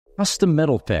Custom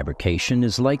metal fabrication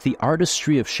is like the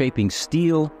artistry of shaping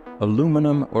steel,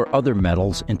 aluminum, or other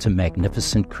metals into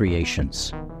magnificent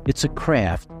creations. It's a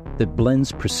craft that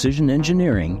blends precision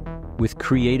engineering with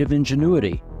creative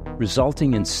ingenuity,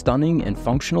 resulting in stunning and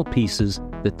functional pieces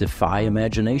that defy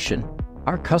imagination.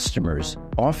 Our customers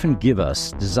often give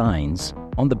us designs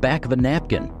on the back of a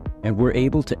napkin, and we're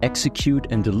able to execute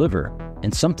and deliver,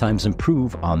 and sometimes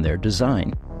improve on their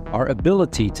design. Our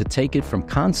ability to take it from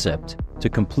concept to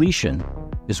completion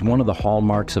is one of the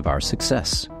hallmarks of our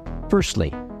success.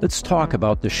 Firstly, let's talk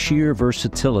about the sheer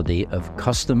versatility of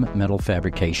custom metal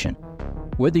fabrication.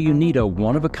 Whether you need a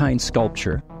one-of-a-kind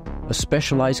sculpture, a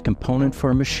specialized component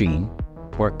for a machine,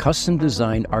 or a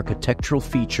custom-designed architectural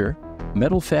feature,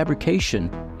 metal fabrication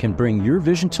can bring your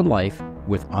vision to life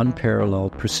with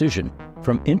unparalleled precision.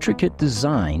 From intricate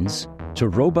designs to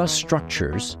robust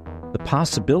structures, the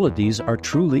possibilities are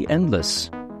truly endless.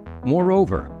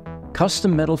 Moreover,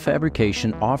 custom metal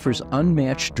fabrication offers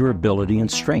unmatched durability and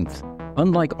strength.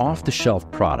 Unlike off-the-shelf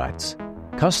products,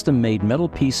 custom-made metal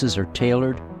pieces are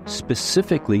tailored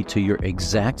specifically to your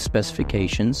exact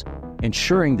specifications,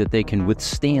 ensuring that they can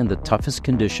withstand the toughest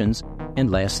conditions and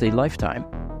last a lifetime.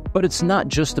 But it's not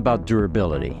just about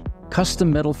durability.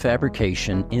 Custom metal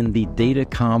fabrication in the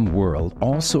datacom world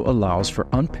also allows for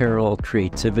unparalleled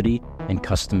creativity and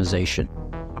customization.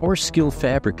 Our skilled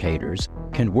fabricators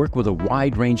can work with a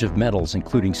wide range of metals,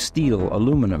 including steel,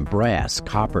 aluminum, brass,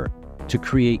 copper, to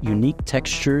create unique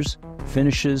textures,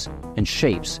 finishes, and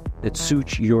shapes that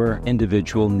suit your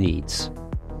individual needs.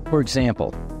 For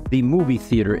example, the movie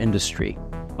theater industry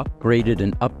upgraded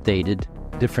and updated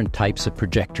different types of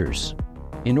projectors.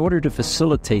 In order to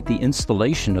facilitate the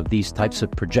installation of these types of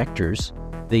projectors,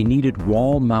 they needed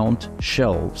wall-mount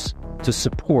shelves to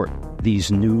support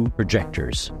these new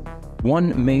projectors.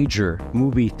 One major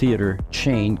movie theater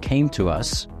chain came to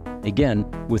us, again,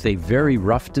 with a very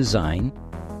rough design.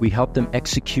 We helped them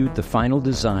execute the final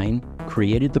design,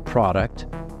 created the product,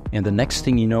 and the next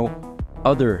thing you know,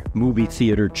 other movie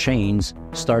theater chains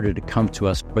started to come to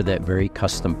us for that very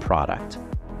custom product.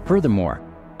 Furthermore,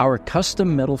 our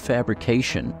custom metal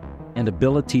fabrication and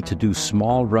ability to do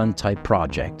small run type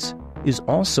projects is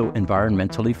also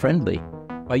environmentally friendly.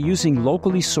 By using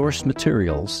locally sourced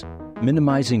materials,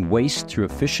 minimizing waste through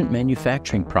efficient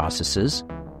manufacturing processes,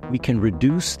 we can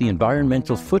reduce the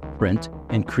environmental footprint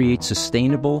and create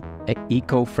sustainable,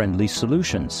 eco-friendly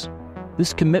solutions.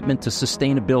 This commitment to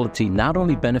sustainability not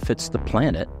only benefits the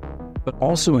planet, but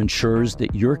also ensures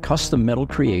that your custom metal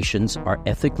creations are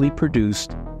ethically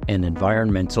produced and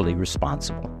environmentally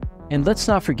responsible. And let's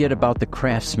not forget about the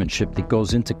craftsmanship that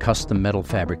goes into custom metal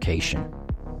fabrication.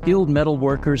 Skilled metal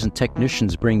workers and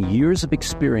technicians bring years of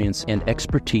experience and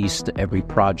expertise to every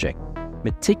project,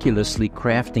 meticulously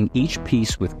crafting each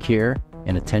piece with care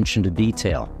and attention to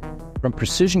detail. From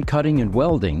precision cutting and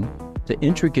welding to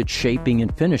intricate shaping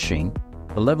and finishing,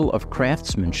 the level of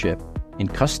craftsmanship in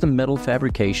custom metal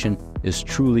fabrication is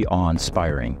truly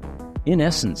awe-inspiring. In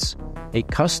essence, a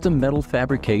custom metal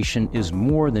fabrication is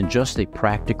more than just a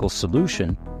practical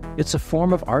solution. It's a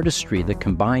form of artistry that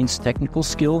combines technical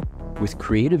skill with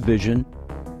creative vision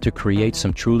to create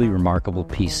some truly remarkable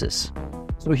pieces.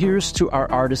 So here's to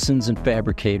our artisans and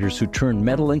fabricators who turn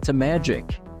metal into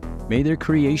magic. May their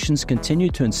creations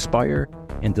continue to inspire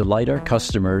and delight our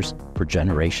customers for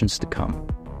generations to come.